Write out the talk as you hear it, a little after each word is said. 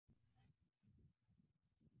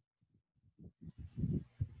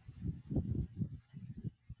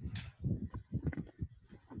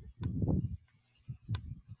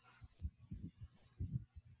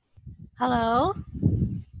Hello?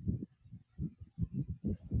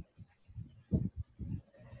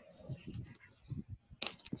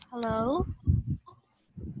 Hello?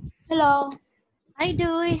 Hello, Hi,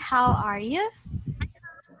 Dewey. How are you?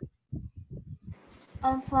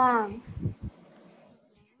 I'm fine.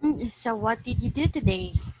 So what did you do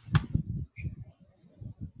today?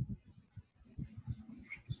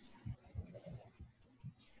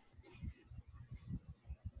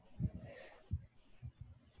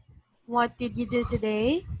 What did you do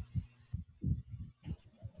today?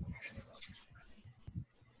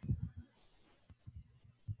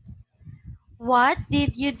 What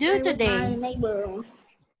did you do Play with my today? neighbor.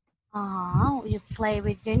 Oh, you play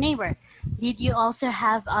with your neighbor. Did you also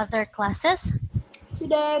have other classes?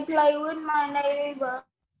 Today I play with my neighbor.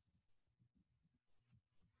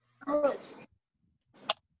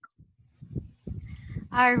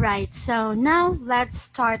 All right, so now let's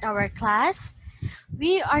start our class.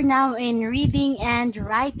 We are now in reading and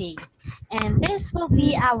writing, and this will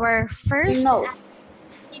be our first No.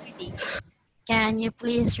 activity. Can you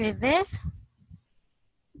please read this?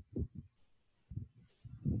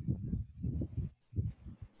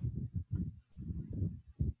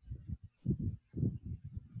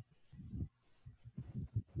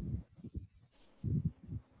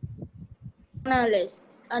 Analyst,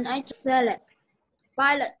 an IT select,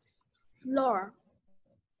 pilots, floor,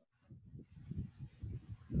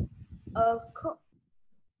 a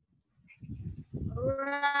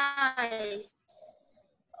rice,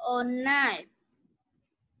 a knife,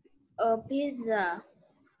 a pizza,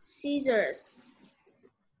 scissors,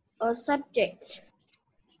 a subject,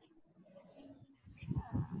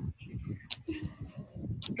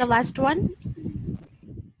 The last one?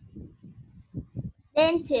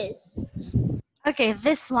 dentist, Okay,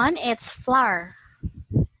 this one, it's flour.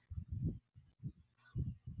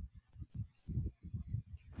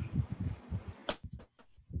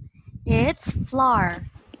 It's flour.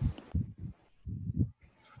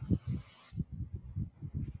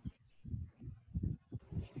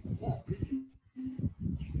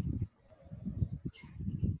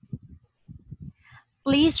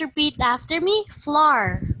 Please repeat after me.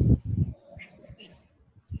 Flour.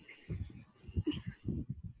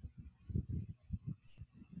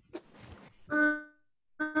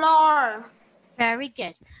 floor, Very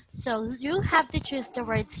good. So you have to choose the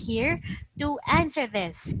words here to answer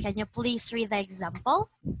this. Can you please read the example?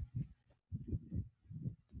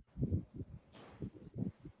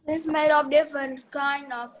 it's made of different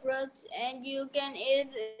kind of fruits and you can eat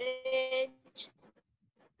it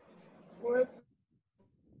with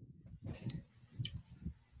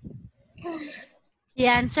The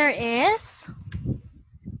answer is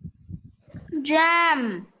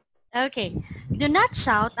jam. okay. Do not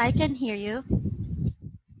shout. I can hear you.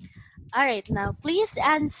 All right, now please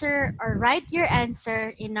answer or write your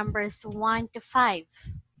answer in numbers 1 to 5.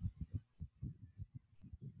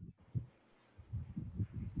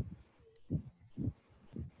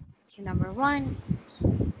 Okay, number 1,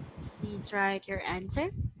 please write your answer.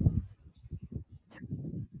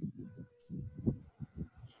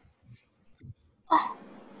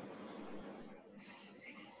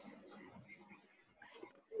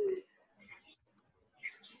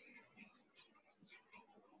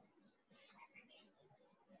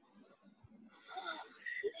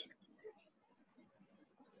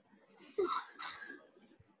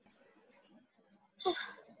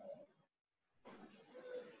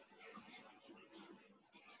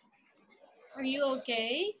 Are you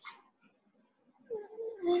okay?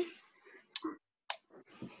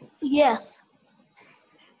 Yes.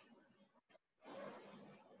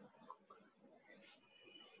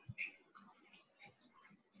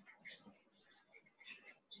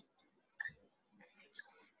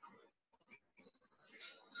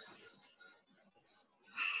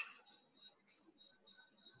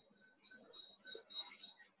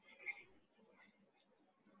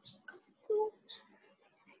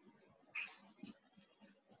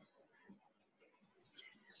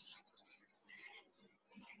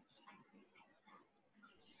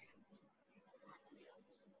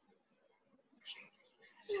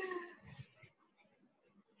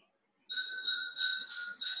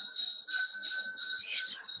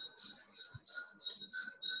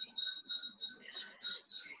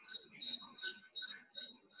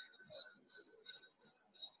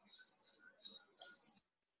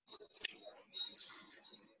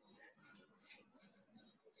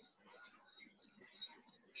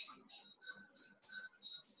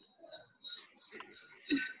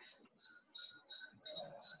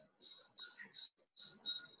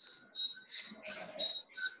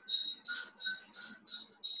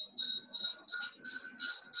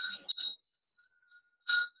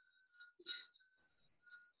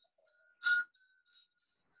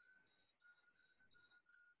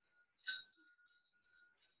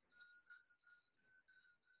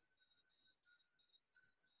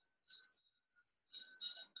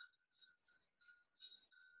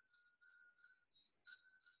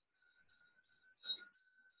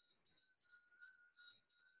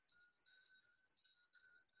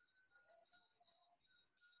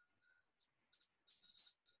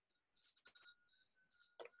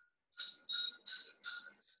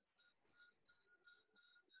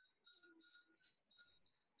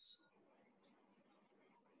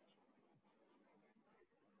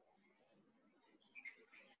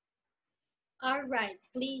 All right,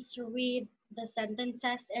 please read the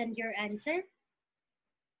sentences and your answer.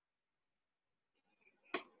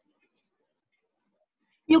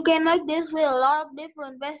 You can make this with a lot of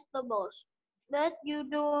different vegetables, but you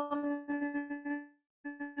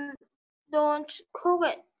don't cook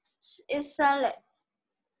it. It's salad.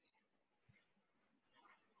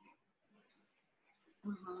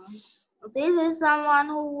 Uh-huh. This is someone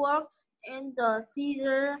who works in the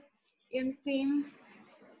theater, in films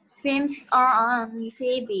or on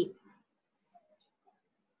TV.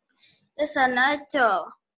 It's an actor.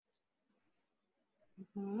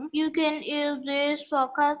 Mhm. You can use this for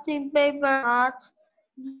cutting paper cards.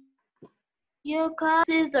 You cut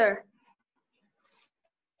scissors.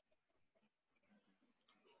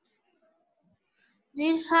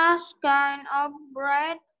 This has kind of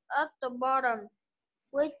bread at the bottom,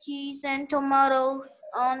 with cheese and tomatoes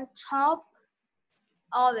on top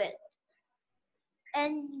of it,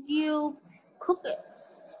 and you cook it.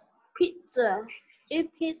 Pizza. It's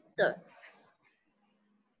pizza.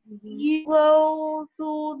 Mhm. You go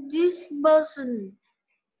to this person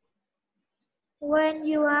when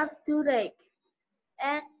you have toothache,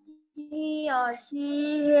 and he or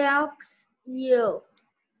she helps you.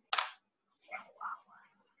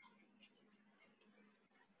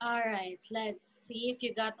 All right, let's see if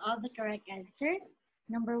you got all the correct answers.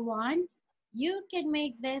 Number one, you can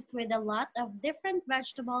make this with a lot of different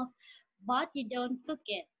vegetables, but you don't cook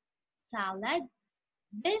it. Salad.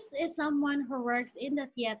 This is someone who works in the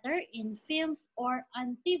theater, in films, or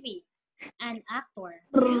on TV. An actor.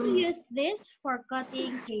 You use this for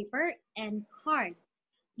cutting paper and cards.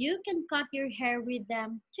 You can cut your hair with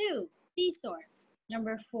them too. Scissor.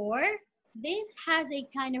 Number four, this has a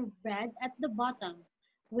kind of bread at the bottom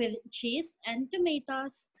with cheese and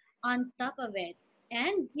tomatoes on top of it,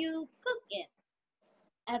 and you cook it.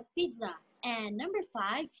 A pizza. And number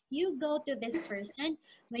five, you go to this person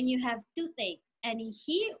when you have toothache and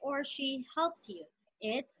he or she helps you.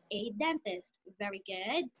 It's a dentist. Very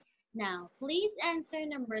good. Now, please answer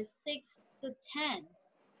number 6 to 10.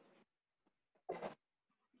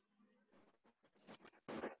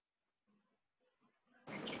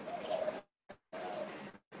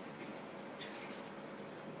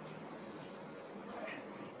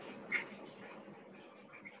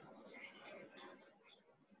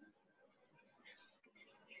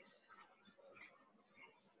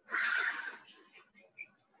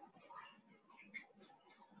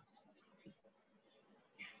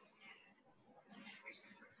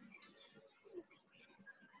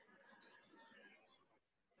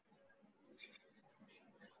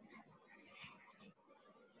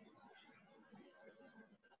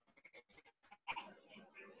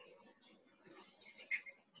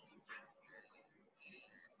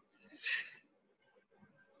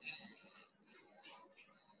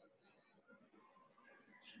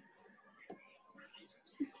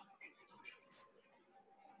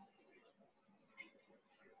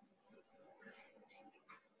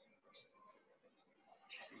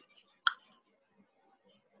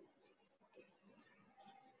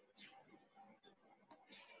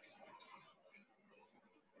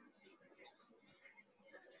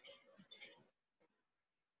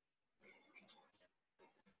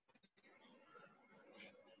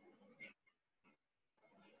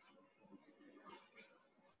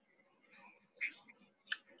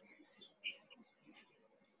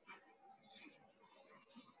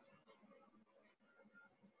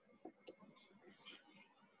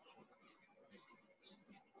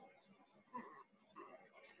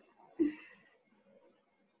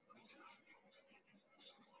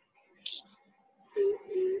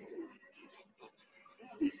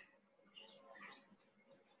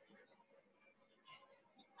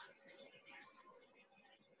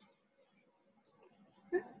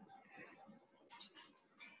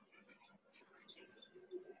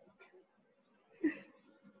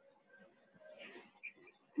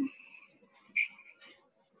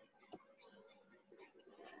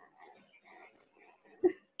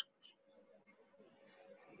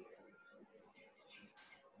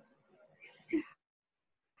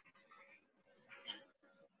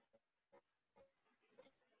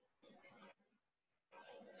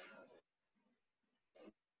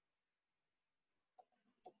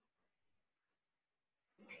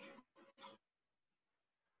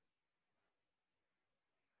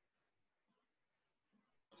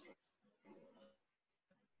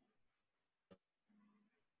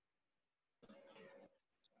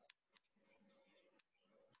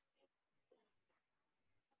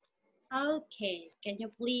 Okay, can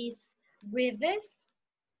you please read this?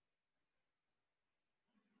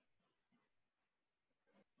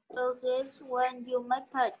 So this when you make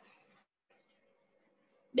it.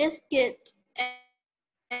 biscuit,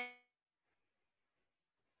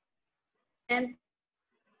 and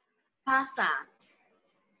pasta.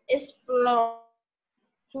 Is flour.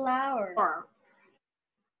 Flower.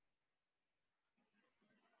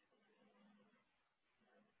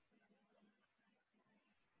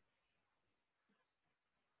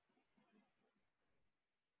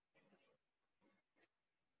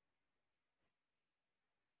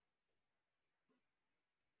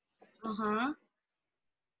 Uh-huh.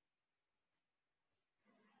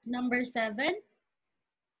 Number 7.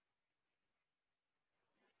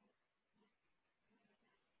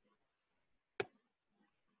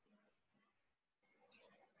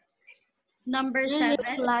 Number Do you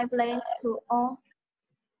 7. fly planes to all?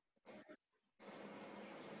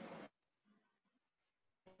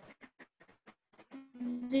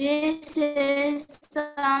 This is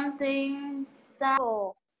something that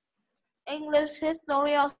English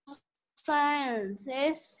history of science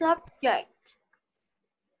is subject.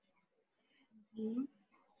 Mhm.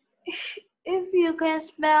 If you can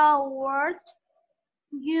spell a word,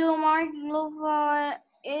 you might look for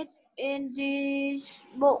it in this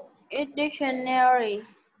book, in dictionary.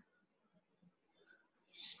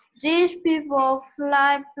 These people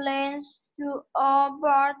fly planes to all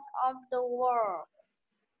parts of the world.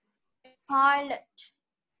 Pilot.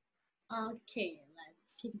 Okay,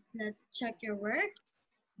 let's check your word.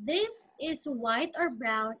 This is white or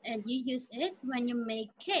brown and you use it when you make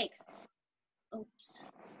cakes. Oops,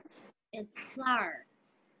 it's flour.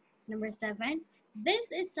 Number 7,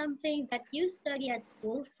 this is something that you study at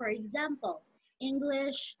school, for example,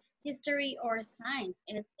 English, history, or science.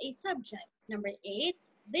 It's a subject. Number 8,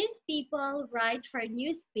 these people write for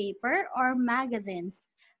newspaper or magazines.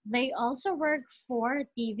 They also work for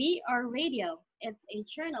TV or radio. It's a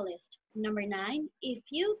journalist. Number 9, if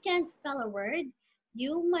you can't spell a word,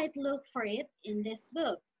 you might look for it in this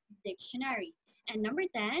book, dictionary. And number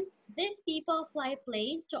 10, these people fly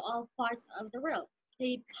planes to all parts of the world.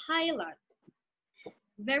 A pilot.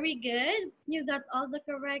 Very good. You got all the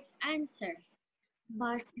correct answer.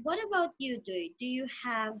 But what about you, Dui? Do you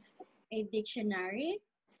have a dictionary?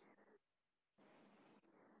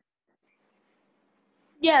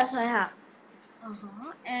 Yes, I have.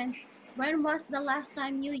 Uh-huh. And when was the last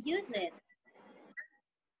time you used it?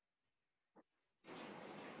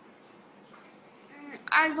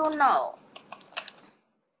 I don't know.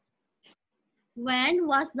 When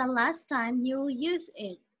was the last time you used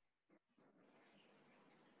it?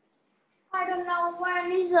 I don't know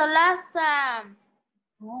when is the last time.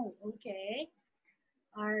 Oh, okay.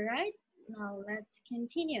 All right. Now let's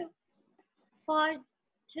continue. Part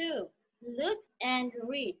 2. Look and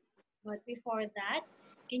read. But before that,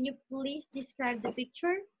 can you please describe the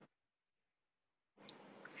picture?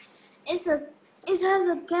 It's a it has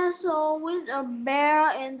a castle with a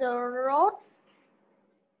bear in the road.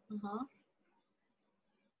 Uh-huh.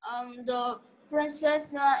 The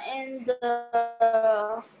princess in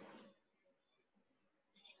the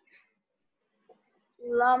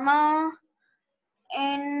llama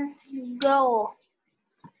and go.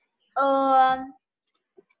 Um,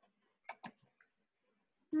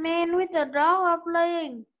 man with a dog are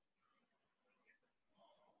playing.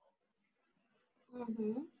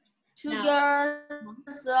 Mm-hmm. Two Now,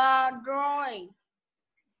 girls are drawing.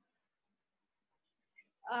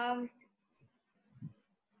 Um,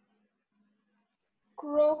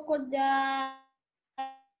 crocodile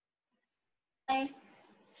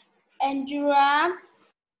and giraffe.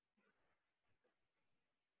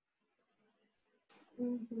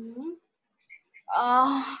 mm-hmm.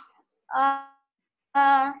 Uh,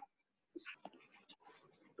 uh,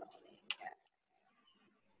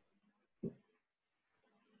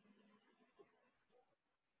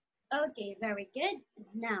 Okay, very good.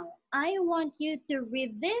 Now, I want you to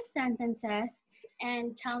read these sentences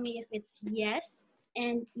and tell me if it's yes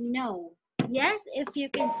and no. Yes, if you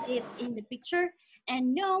can see it in the picture,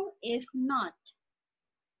 and no, if not.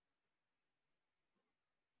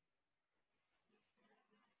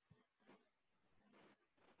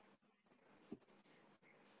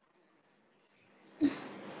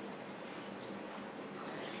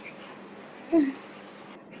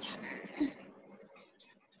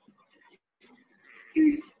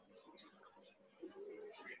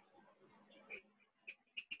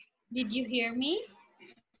 Did you hear me?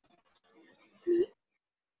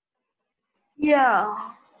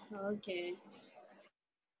 yeah. Okay.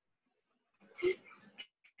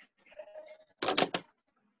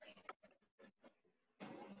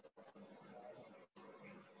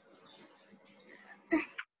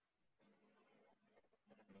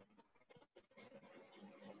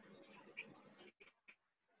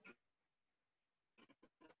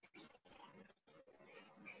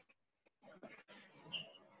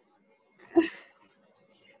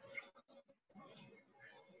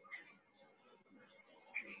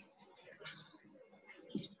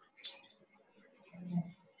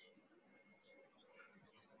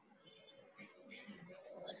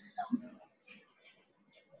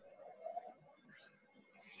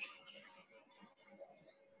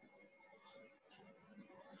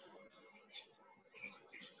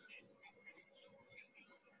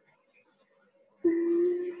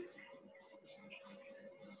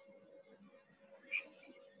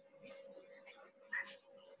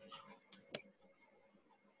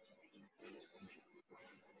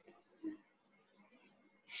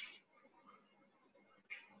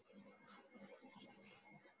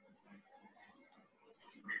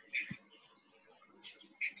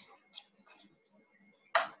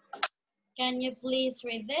 Can you please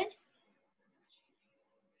read this?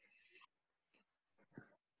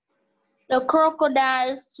 The crocodile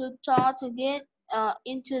is too tall to get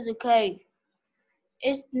into the cave.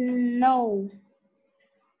 It's no.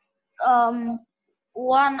 Um,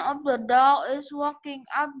 One of the dogs is walking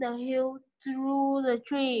up the hill through the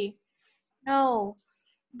tree. No.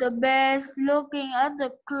 The bear is looking at the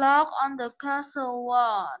clock on the castle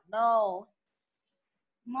wall. No.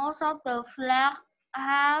 Most of the flags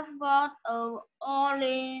have got a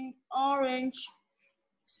orange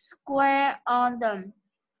square on them.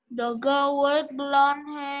 The girl with blonde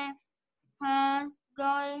hair has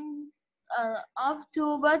drawing of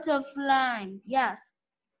two butterflies. Yes.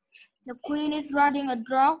 The queen is riding a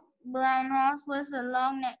dark brown horse with a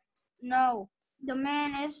long neck. No. The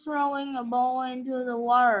man is throwing a ball into the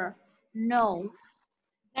water. No.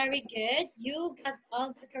 Very good. You got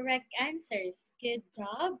all the correct answers. Good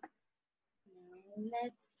job. Now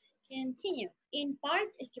let's continue. In part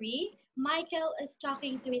 3, Michael is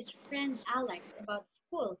talking to his friend Alex about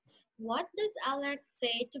school. What does Alex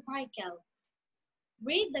say to Michael?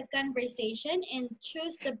 Read the conversation and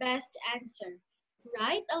choose the best answer.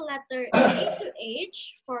 Write a letter A to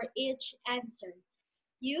H for each answer.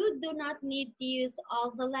 You do not need to use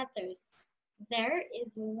all the letters. There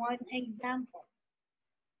is one example.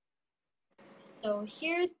 So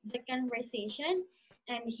here's the conversation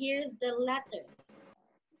and here's the letters.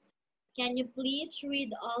 Can you please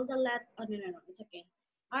read all the Oh, no, it's okay.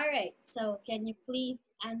 All right, so can you please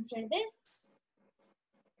answer this?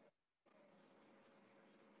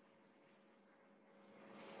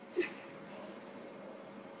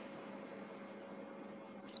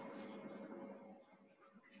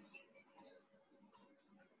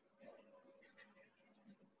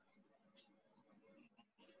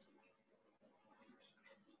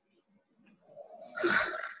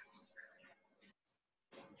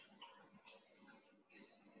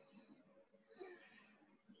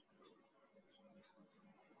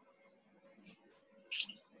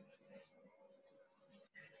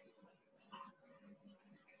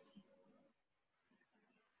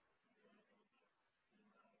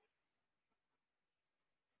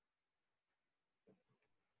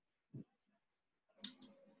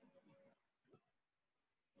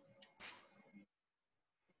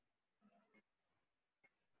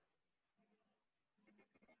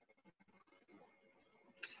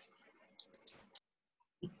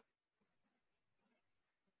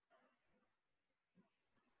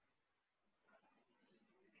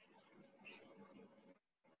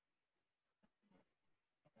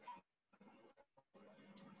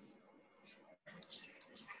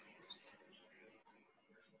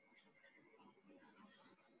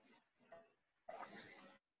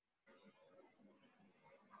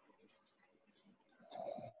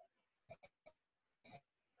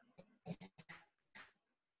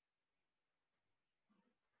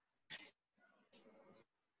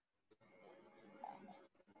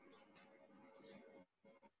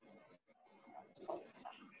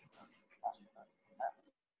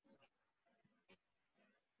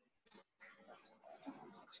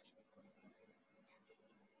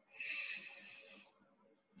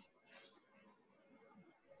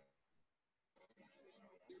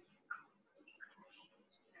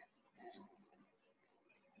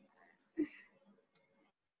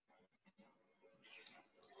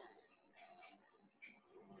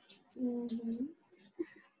 Mhm.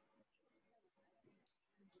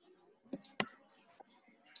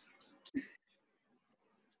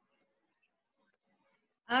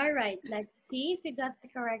 All right, let's see if you got the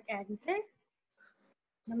correct answer.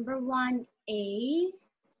 Number 1, A.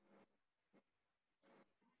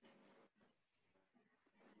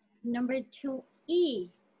 Number 2, E.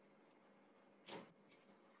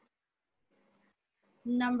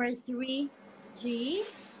 Number 3, G.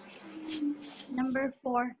 Number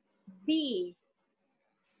 4, B.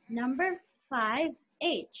 Number 5,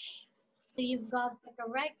 H. So you've got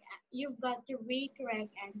 3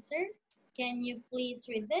 correct answer. Can you please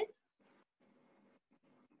read this?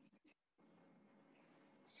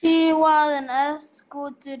 She wasn't at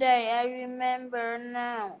school today, I remember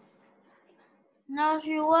now. No,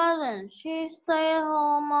 she wasn't. She stayed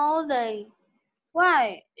home all day.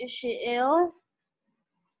 Why? Is she ill?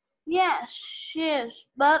 Yes, she is,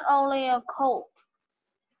 but only a cold.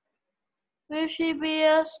 Will she be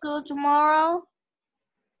at school tomorrow?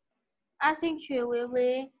 I think she will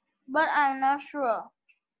be, but I'm not sure.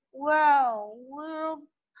 Well,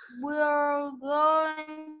 we're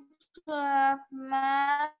going to have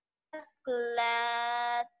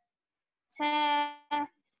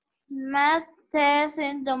math test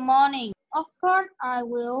in the morning. Of course I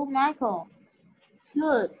will, Michael.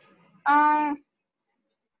 Good. I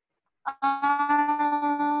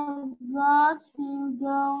got to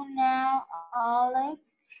go now, Alex.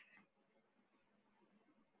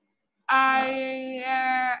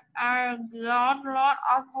 I got a lot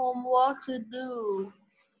of homework to do.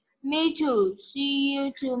 Me too. See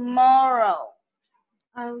you tomorrow.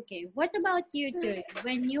 Okay, what about you two?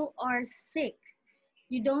 When you are sick,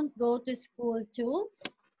 you don't go to school too?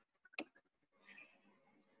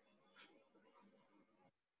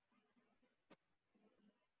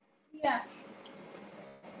 Yeah.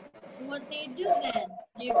 What do you do then?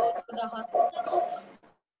 Do you go to the hospital?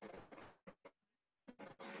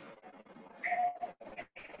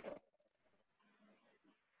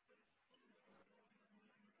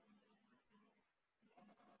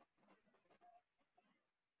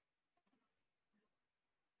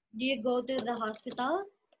 Do you go to the hospital?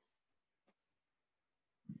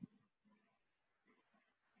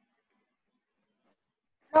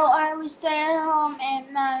 No, I will stay at home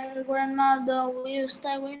and my grandmother will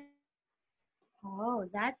stay with Oh,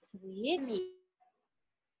 that's sweet. me.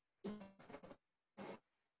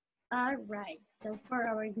 All right, so for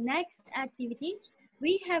our next activity,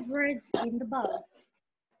 we have words in the box.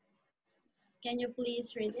 Can you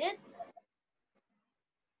please read it?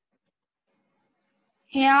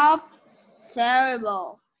 Help,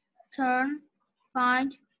 terrible, turn,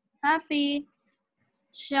 find, happy,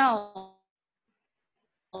 shout,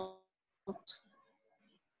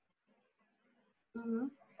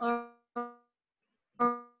 Mhm.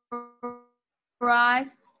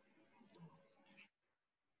 arrive,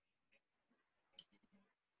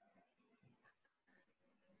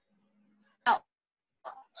 out.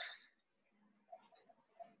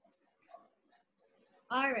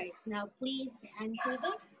 All right, now please answer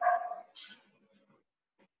this.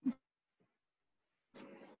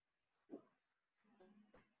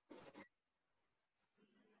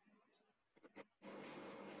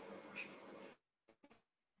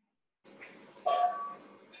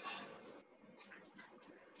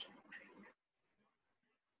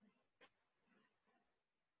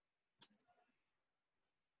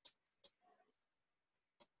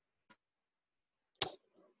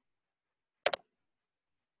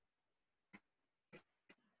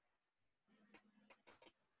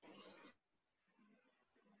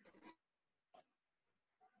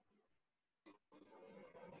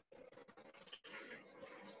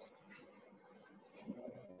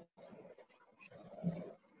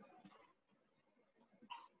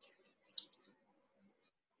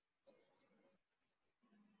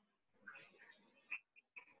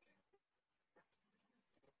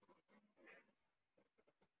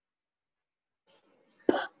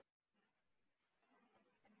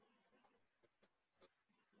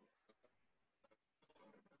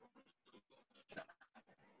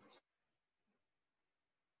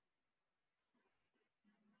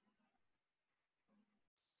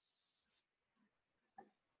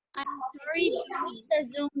 I'm sorry, Julie, the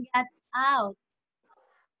Zoom got out.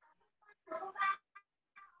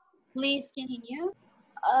 Please continue.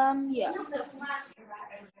 Yeah.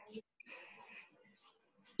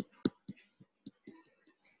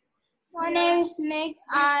 My name is Nick.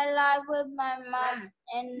 I live with my mom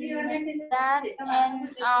and dad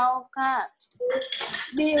and our cat,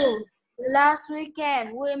 Bill. Last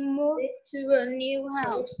weekend, we moved to a new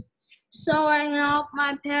house, so I help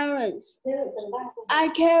my parents. I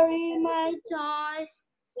carry my toys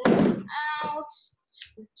out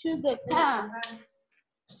to the car.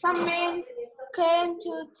 Some men came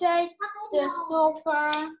to take the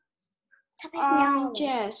sofa,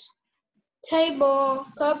 chairs, table,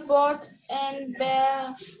 cupboard, and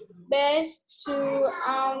beds to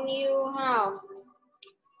our new house.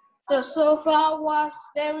 The sofa was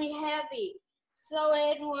very heavy, so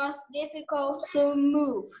it was difficult to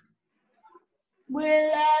move. We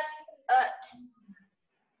left it.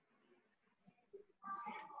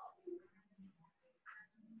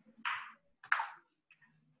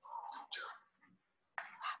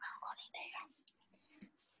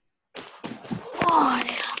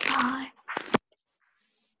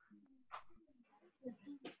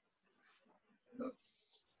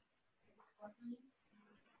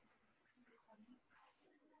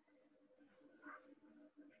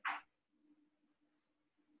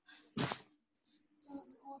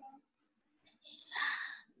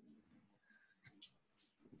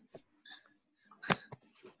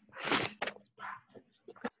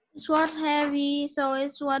 It was heavy, so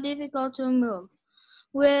it was difficult to move.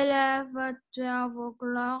 We left at 12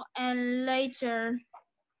 o'clock and later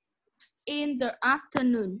in the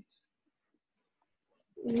afternoon.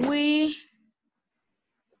 We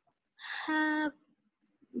have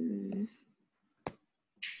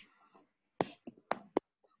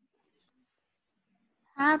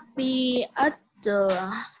happy at the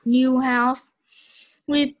new house.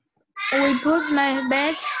 We put my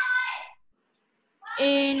bed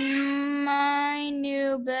in my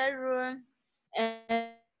new bedroom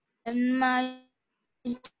and my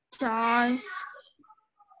toys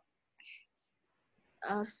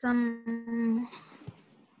some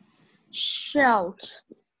shelves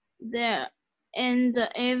there. In the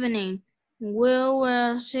evening, we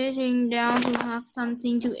were sitting down to have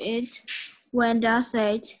something to eat when Dad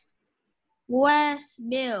said, "Where's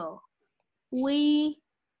Bill? We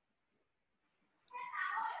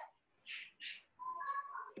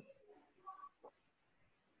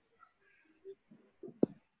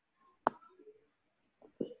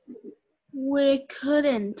we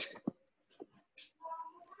couldn't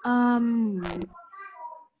um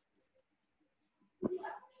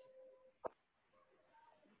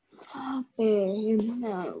you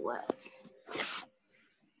know what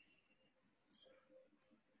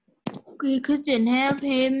we couldn't have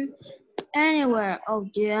him anywhere." "Oh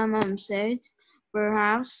dear," Mom said.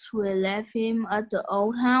 "Perhaps we left him at the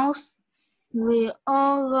old house." We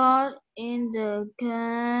all got in the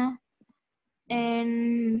car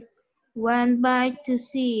and went back to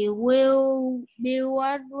see Will Bill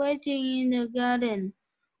was waiting in the garden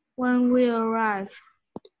when we arrived.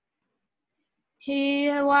 He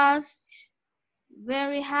was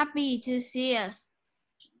very happy to see us.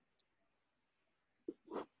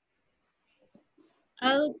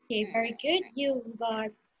 Okay, very good. You got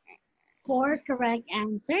four correct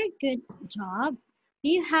answer. Good job. Do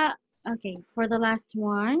you have, okay, for the last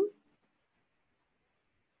one.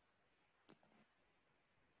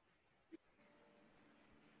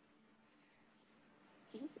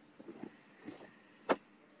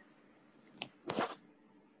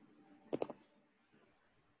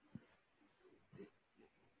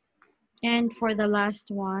 And for the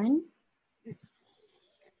last one.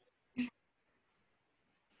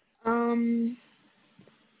 Um,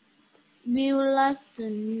 we would like the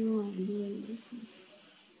new one.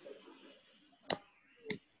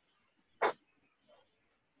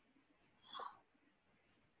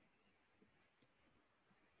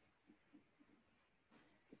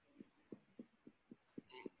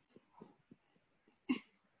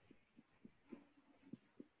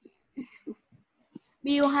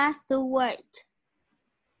 Bill has to wait.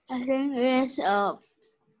 I think it's a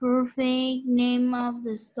perfect name of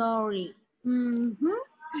the story. Mm-hmm.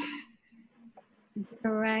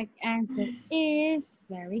 Correct answer is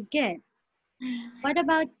very good. What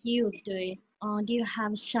about you? Do you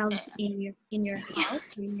have shelves in your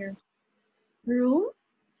house or in your room?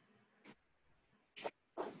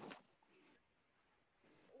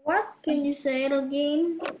 What can you say it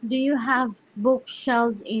again? Do you have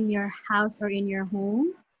bookshelves in your house or in your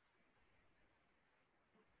home?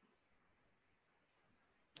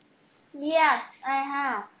 Yes, I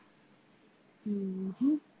have.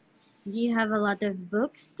 Mm-hmm. Do you have a lot of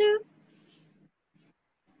books too?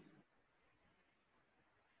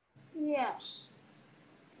 Yes.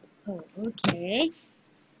 Oh, okay.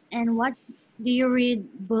 And what do you read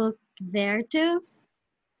book there too?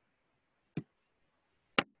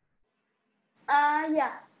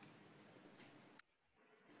 Yes.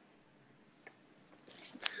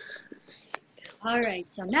 All right.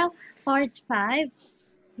 So now part five.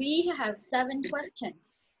 We have seven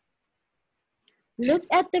questions. Look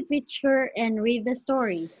at the picture and read the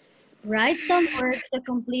story. Write some words to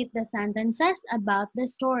complete the sentences about the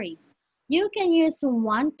story. You can use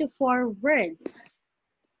 1 to 4 words.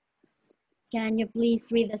 Can you please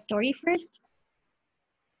read the story first?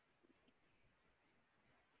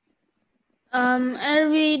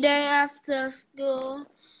 Every day after school,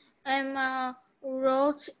 Emma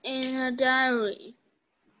wrote in her diary.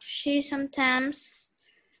 She sometimes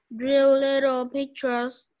drew little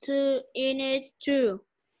pictures in it too.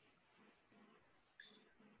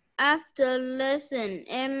 After lesson,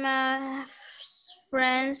 Emma's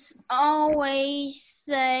friends always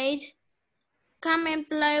said, "Come and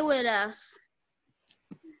play with us."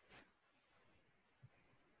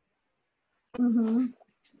 Mm-hmm.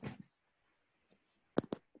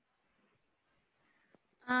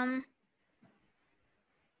 Um,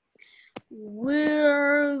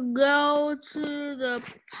 we'll go to the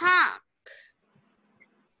park.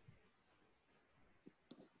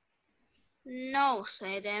 "No,"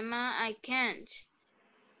 said Emma, "I can't."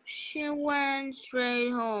 She went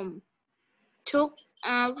straight home, took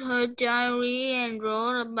out her diary and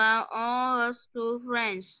wrote about all her school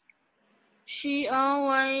friends. She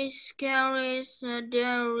always carries her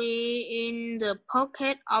diary in the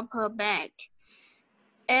pocket of her bag.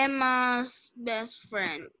 Emma's best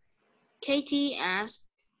friend, Katie, asked,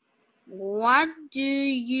 What do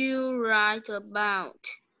you write about?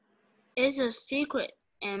 It's a secret,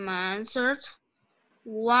 Emma answered.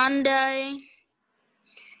 One day,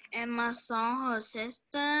 Emma saw her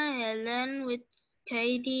sister Helen with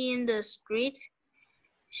Katie in the street.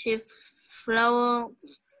 She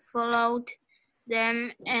followed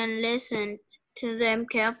them and listened to them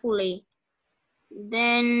carefully.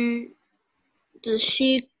 Then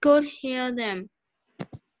she could hear them,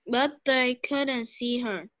 but they couldn't see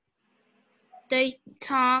her. They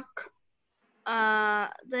talked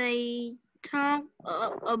about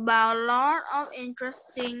a lot of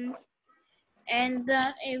interesting, and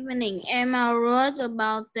that evening Emma wrote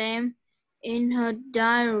about them in her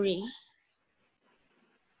diary.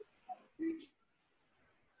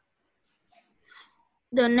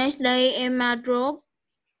 The next day Emma dropped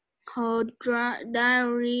her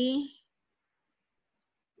diary.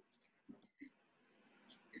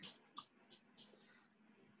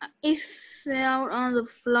 It fell on the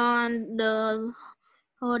floor under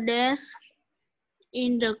her desk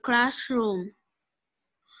in the classroom.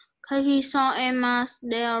 Katie saw Emma's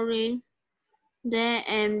diary there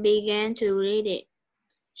and began to read it.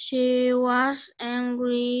 She was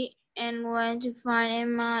angry and went to find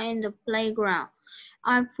Emma in the playground.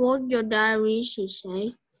 I found your diary, she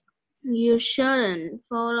said. You shouldn't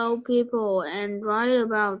follow people and write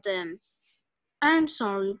about them. I'm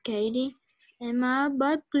sorry, Katie. Emma,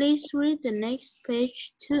 but please read the next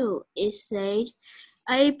page too, it said.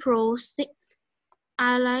 April 6th.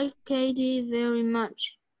 I like Katie very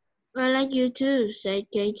much. I like you too, said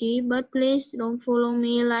Katie, but please don't follow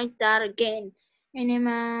me like that again. And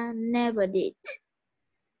Emma never did.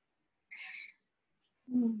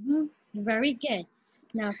 Very good.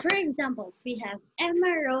 Now, for examples, we have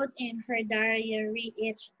Emma wrote in her diary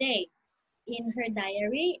each day. In her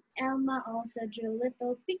diary, Emma also drew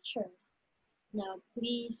little pictures. Now,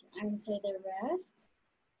 please answer the rest.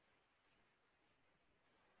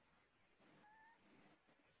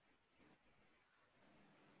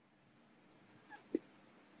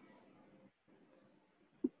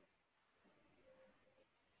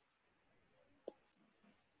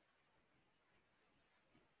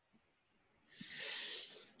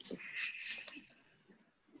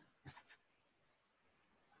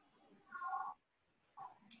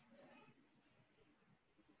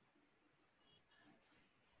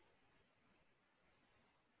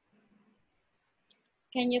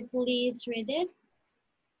 Can you please read it?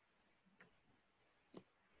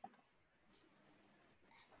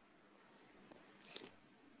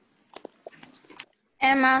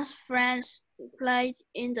 Emma's friends played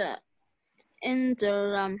in the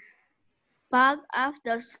park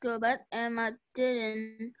after school, but Emma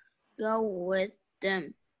didn't go with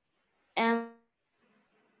them. Emma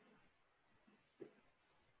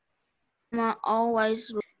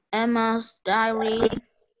always wrote Emma's diary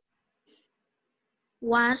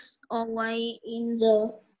was always in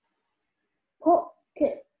the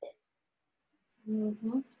pocket.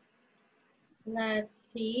 Mhm. Let's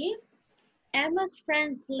see. Emma's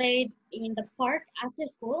friends played in the park after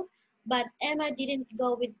school, but Emma didn't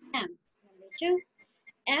go with them. Number two,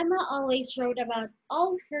 Emma always wrote about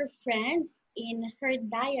all her friends in her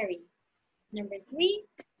diary. Number three,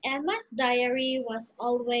 Emma's diary was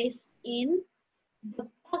always in the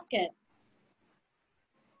pocket.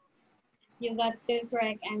 You got the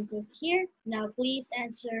correct answer here. Now please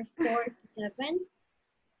answer 4 to 7.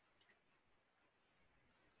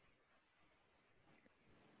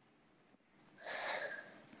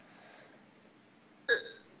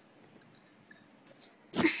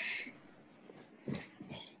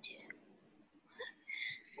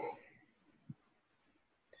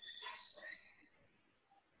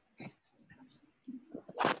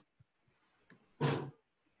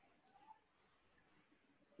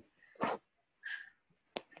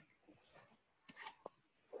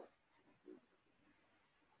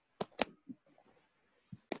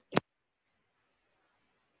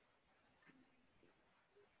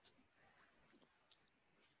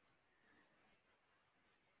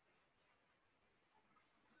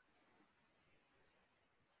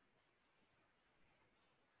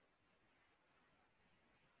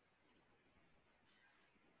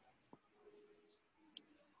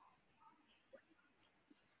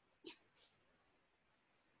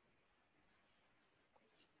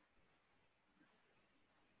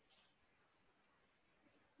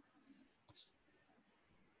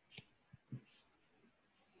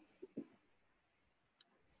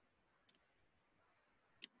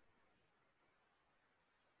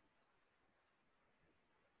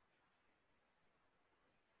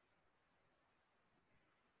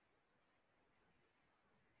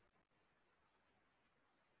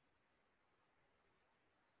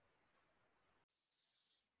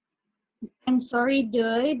 I'm sorry,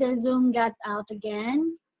 Joy, the Zoom got out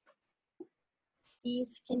again.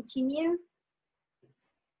 Please continue.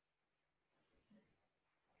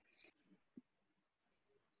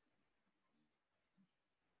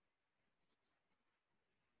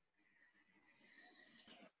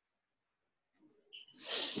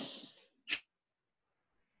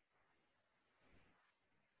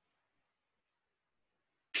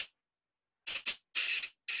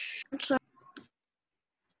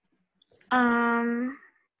 Um,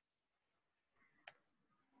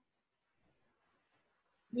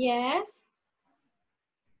 Yes.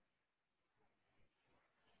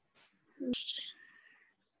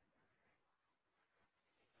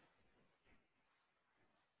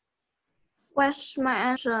 what's my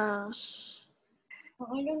answers? Oh,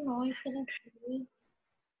 I don't know. I cannot see.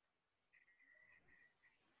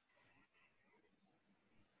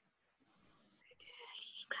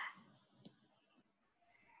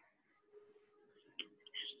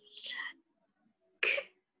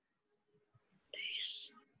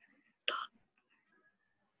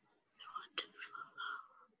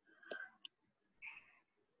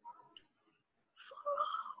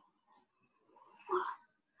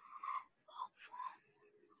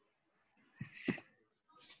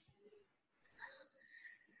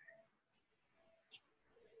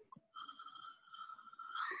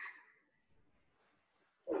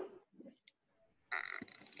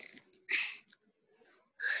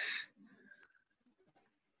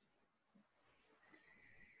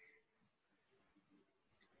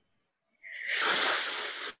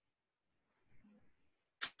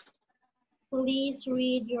 Please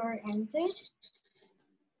read your answers.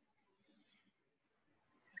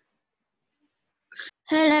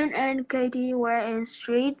 Helen and Katie were in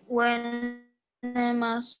street when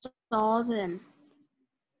Emma saw them.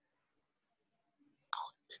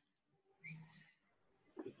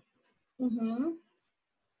 Mm-hmm.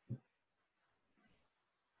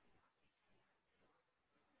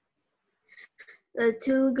 The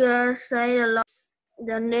two girls stayed alone.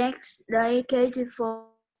 The next day, Katie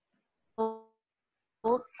found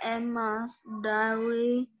Emma's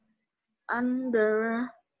diary under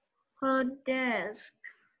her desk.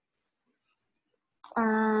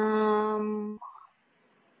 Um,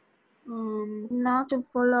 not to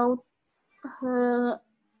follow her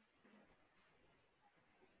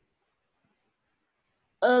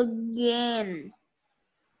again.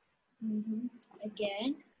 Mm-hmm.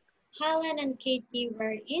 Again. Helen and Katie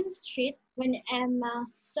were in street when Emma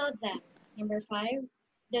saw them. Number five.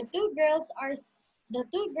 The two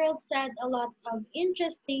girls said a lot of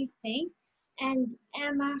interesting things, and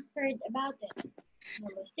Emma heard about it.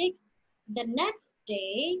 Number six. The next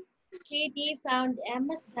day, Katie found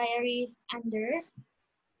Emma's diaries under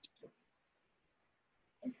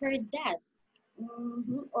her desk.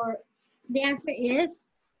 Or the answer is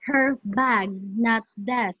her bag, not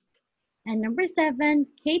desk. And number seven,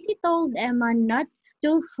 Katie told Emma not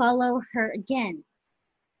to follow her again.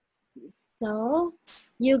 So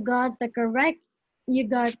you got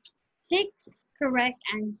six correct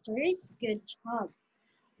answers. Good job.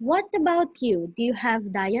 What about you? Do you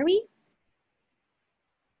have diary?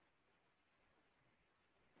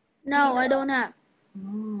 No, I don't have.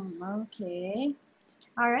 Okay.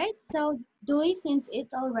 All right. So, Dewey, since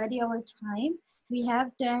it's already our time, we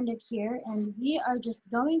have to end it here and we are just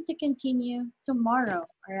going to continue tomorrow.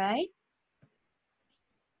 All right.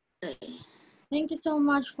 Thank you so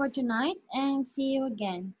much for tonight and see you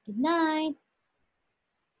again. Good night.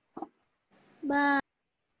 Bye.